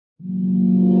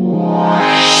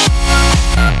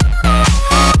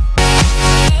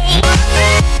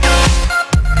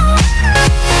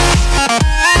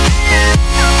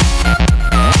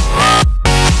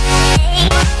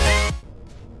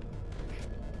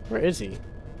Where is he?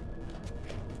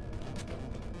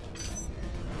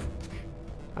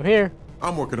 I'm here.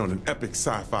 I'm working on an epic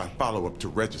sci-fi follow-up to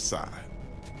Regicide.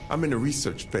 I'm in the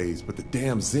research phase, but the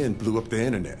damn Zen blew up the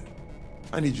internet.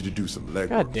 I need you to do some legwork.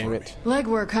 God damn it.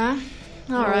 Legwork, huh?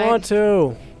 All right. I want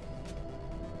to.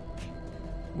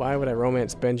 Why would I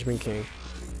romance Benjamin King?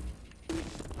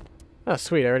 Oh,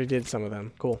 sweet. I already did some of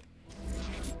them. Cool.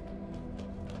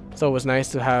 So it was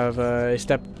nice to have a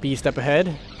step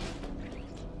ahead.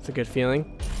 It's a good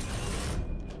feeling.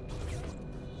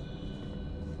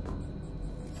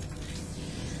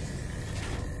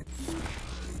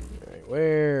 Alright,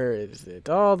 where is it?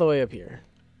 All the way up here.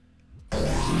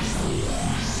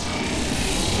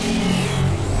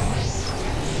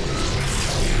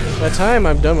 By the time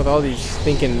I'm done with all these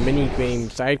stinking mini-game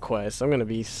side quests, I'm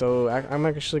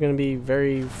actually gonna be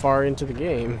very far into the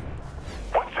game.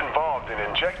 What's involved in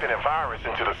injecting a virus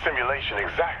into the simulation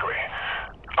exactly?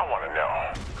 I want to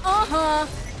know. Uh-huh.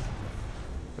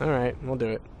 Alright, we'll do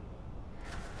it.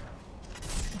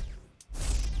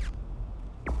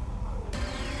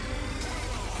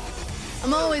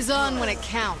 I'm always on when it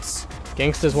counts.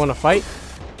 Gangsters wanna fight?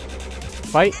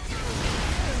 Fight?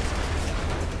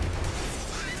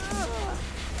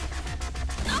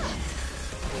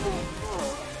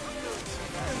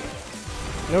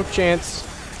 No chance.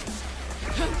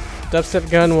 Dubstep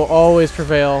gun will always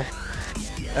prevail.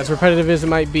 As repetitive as it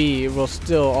might be, it will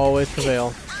still always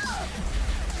prevail.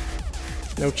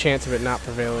 No chance of it not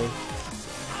prevailing.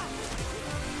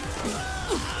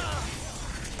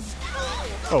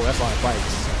 Oh, that's a lot of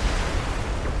bites.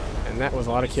 And that was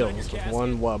a lot of kills with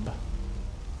one wub.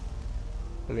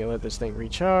 Let me let this thing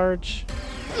recharge.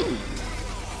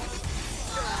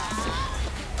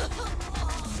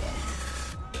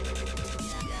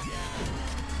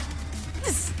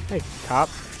 Hey, cop.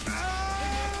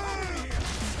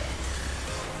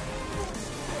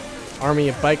 Army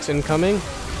of bikes incoming.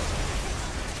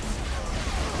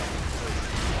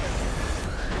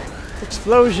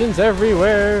 Explosions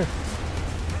everywhere.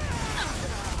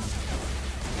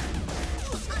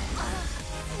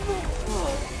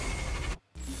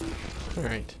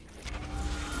 Alright.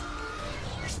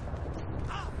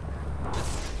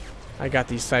 I got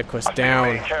these side quests down.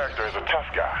 The main character is a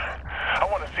tough guy. I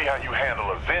want to see how you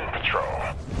handle a Zen patrol.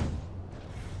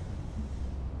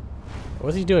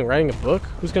 What's he doing? Writing a book?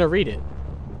 Who's gonna read it?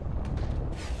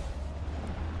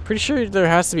 Pretty sure there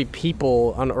has to be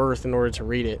people on Earth in order to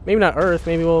read it. Maybe not Earth.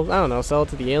 Maybe we'll, I don't know, sell it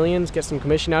to the aliens, get some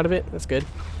commission out of it. That's good.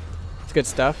 It's good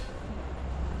stuff.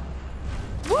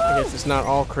 Woo! I guess it's not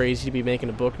all crazy to be making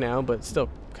a book now, but it's still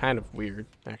kind of weird,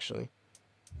 actually.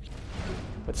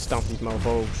 Let's stomp these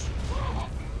mofos.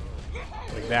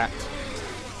 Like that.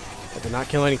 I did not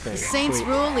kill anything. Saints Sweet.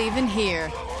 rule even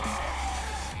here.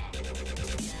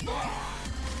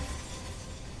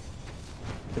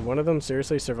 Did one of them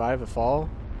seriously survive a fall?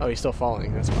 Oh, he's still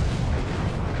falling. That's fine.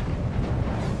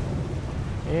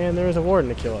 And there was a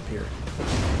warden to kill up here.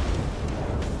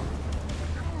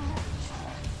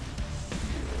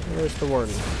 There's the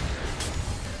warden.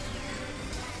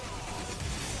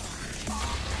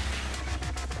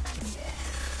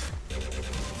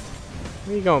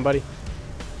 Where you going, buddy?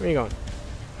 Where you going?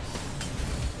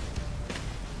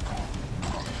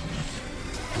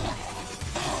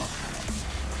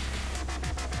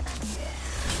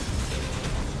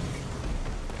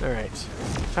 Alright.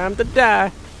 Time to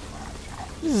die.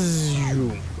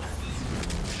 Zoom.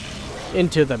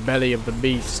 Into the belly of the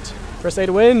beast. Press A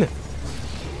to win.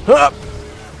 Up!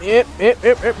 There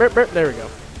we go.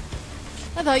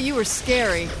 I thought you were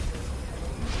scary.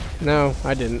 No,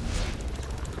 I didn't.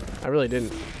 I really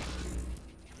didn't.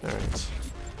 Alright.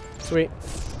 Sweet.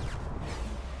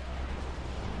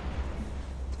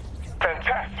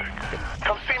 Fantastic.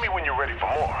 Come see me when you're ready for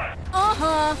more.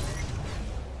 Uh-huh.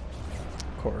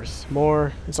 Of course.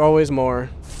 More. It's always more.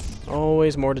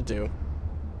 Always more to do.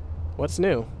 What's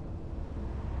new?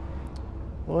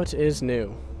 What is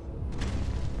new?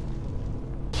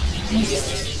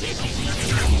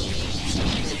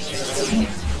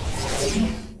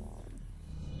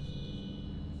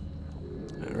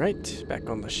 Alright, back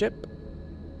on the ship.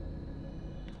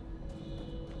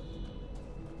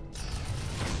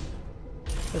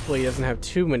 Hopefully he doesn't have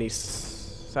too many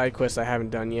side quests I haven't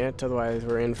done yet, otherwise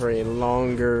we're in for a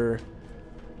longer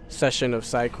session of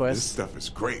side quests. This stuff is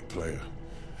great, player.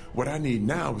 What I need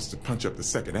now is to punch up the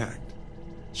second act.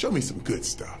 Show me some good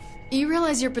stuff. You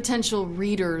realize your potential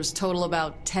readers total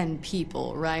about 10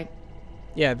 people, right?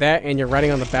 Yeah, that, and you're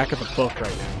writing on the back of the book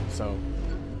right now, so...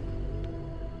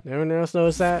 Anyone else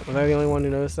notice that? Was I the only one who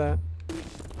noticed that?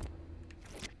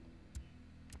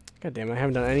 God damn, I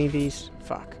haven't done any of these.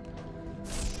 Fuck.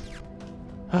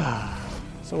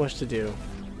 So much to do.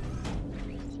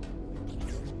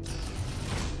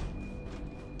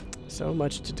 So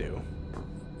much to do.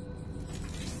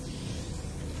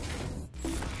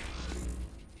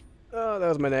 Oh, that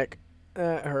was my neck.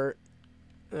 That hurt.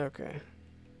 Okay.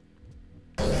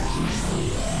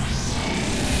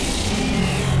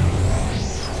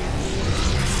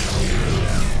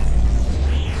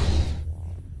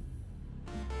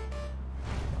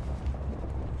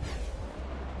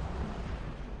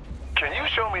 Can you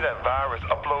show me that virus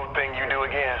upload thing you do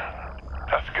again?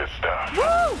 That's good stuff.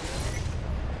 Woo!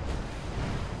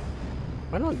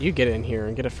 Why don't you get in here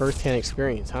and get a first-hand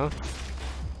experience, huh?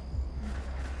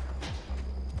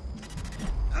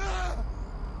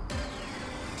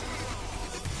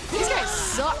 These guys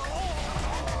suck.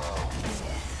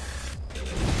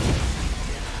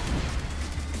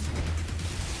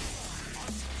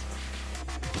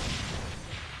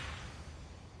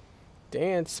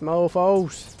 Dance,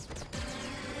 mofos.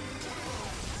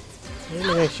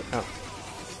 Oh.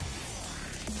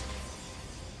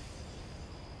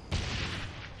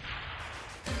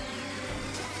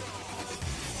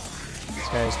 These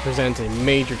guys present a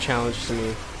major challenge to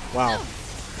me. Wow.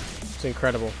 It's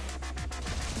incredible.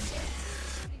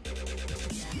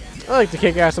 I like to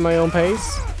kick ass at my own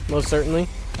pace, most certainly.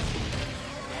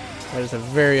 That is a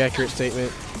very accurate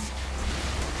statement.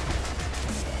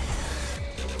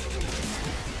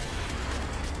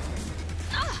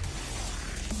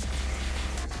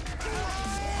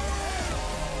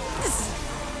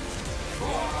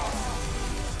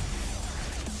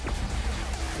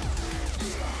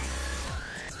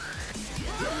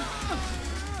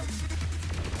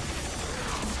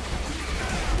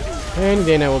 Any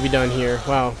day now we'll be done here.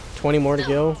 Wow, 20 more to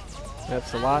go.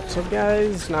 That's a lot of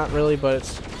guys. Not really, but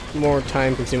it's more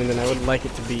time consuming than I would like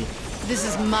it to be. This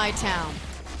is my town.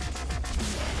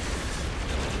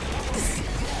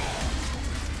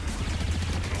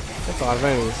 That's a lot of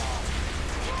enemies.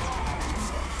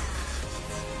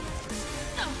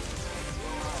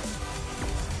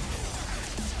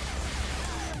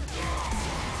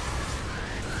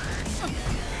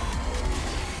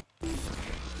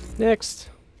 Next.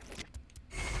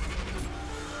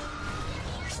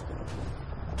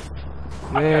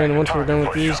 And once we're done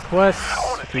with these quests,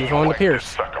 we can move on to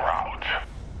Pierce.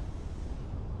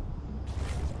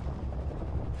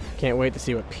 Can't wait to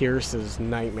see what Pierce's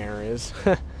nightmare is.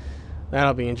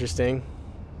 That'll be interesting.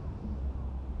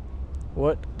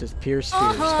 What does Pierce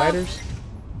fear? Spiders?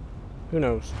 Who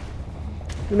knows?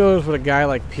 Who knows what a guy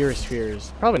like Pierce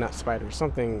fears? Probably not spiders.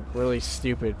 Something really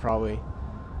stupid, probably.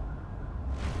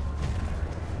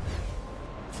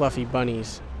 Fluffy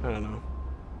bunnies. I don't know.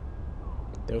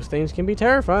 Those things can be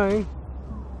terrifying.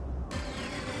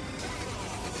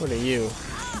 What are you?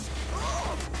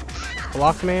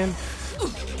 Block man?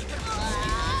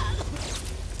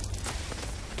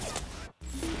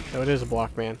 Oh, it is a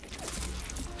block man.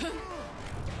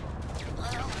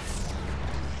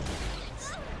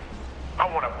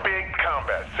 I want a big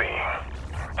combat scene.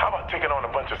 How about taking on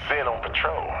a bunch of Zen on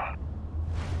patrol?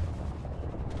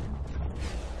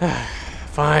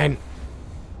 Fine.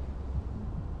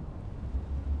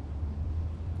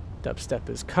 Dubstep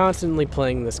is constantly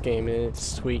playing this game, and it's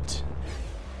sweet.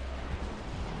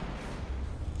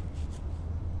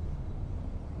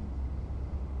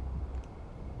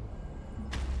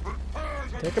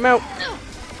 Take him out.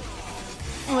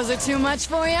 Was it too much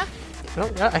for you?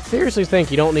 I seriously think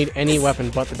you don't need any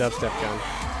weapon but the dubstep gun.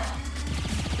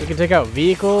 It can take out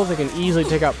vehicles, it can easily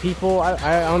take out people.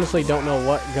 I honestly don't know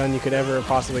what gun you could ever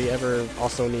possibly ever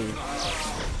also need.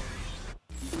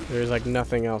 There's like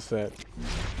nothing else that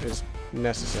is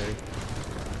necessary.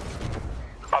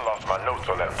 I lost my notes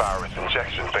on that virus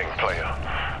injection thing, player.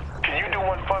 Can you do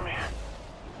one for me?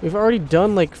 We've already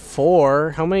done like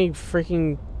 4. How many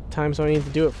freaking times do I need to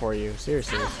do it for you?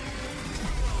 Seriously.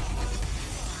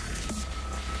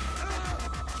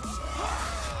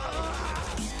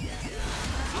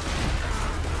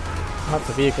 Lots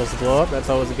of vehicles to blow up. That's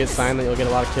always a good sign that you'll get a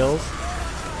lot of kills.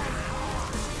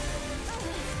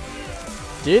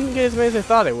 Didn't get as many as I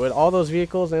thought it would. All those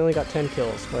vehicles, I only got 10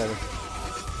 kills. Whatever.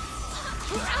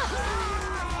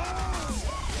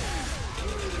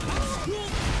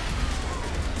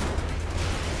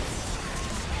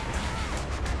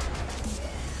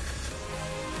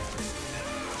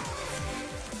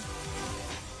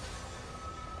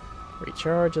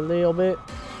 Recharge a little bit.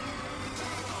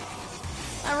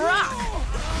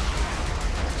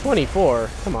 24?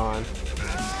 Come on.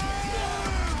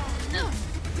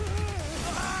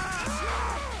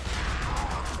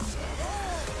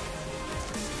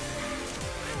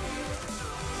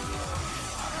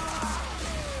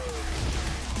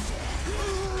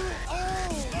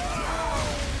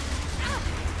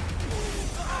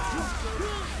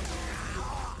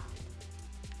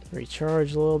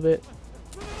 Recharge a little bit.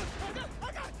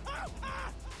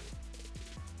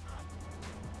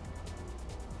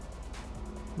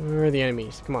 Where are the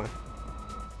enemies? Come on.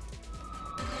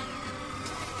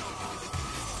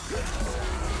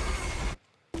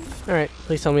 Alright,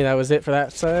 please tell me that was it for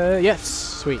that. Yes,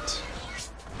 sweet.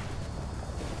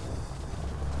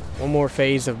 One more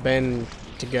phase of Ben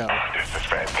to go. This is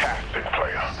fantastic,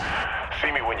 player.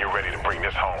 See me when you're ready to bring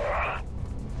this home.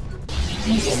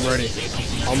 I'm ready.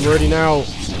 I'm ready now.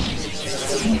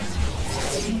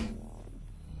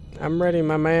 I'm ready,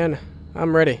 my man.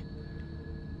 I'm ready.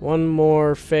 One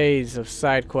more phase of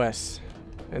side quests,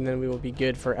 and then we will be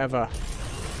good forever.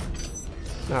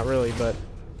 Not really, but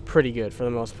pretty good for the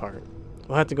most part.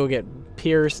 We'll have to go get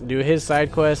Pierce, do his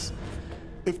side quests,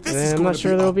 If this and is I'm not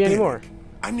sure there will be any more.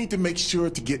 I need to make sure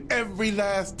to get every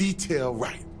last detail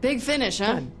right. Big finish,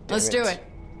 huh? Let's do it.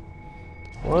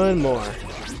 One more.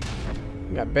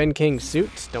 We got Ben King's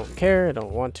suit. Don't care. I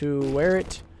don't want to wear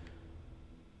it.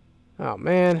 Oh,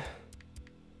 man.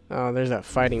 Oh, there's that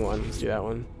fighting one. Let's do that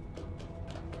one.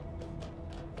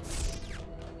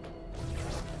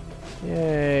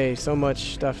 Yay, so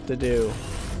much stuff to do.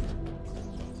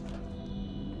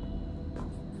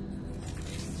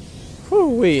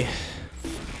 Whoo-wee.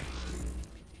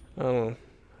 I don't know.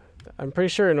 I'm pretty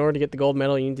sure in order to get the gold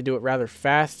medal, you need to do it rather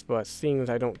fast, but seeing as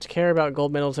I don't care about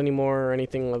gold medals anymore or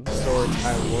anything of the sort,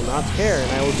 I will not care,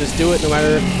 and I will just do it no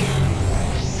matter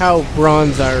how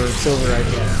bronze or silver I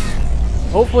get.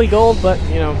 Hopefully gold, but,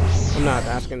 you know, I'm not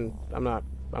asking, I'm not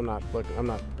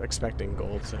expecting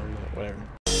gold, so whatever.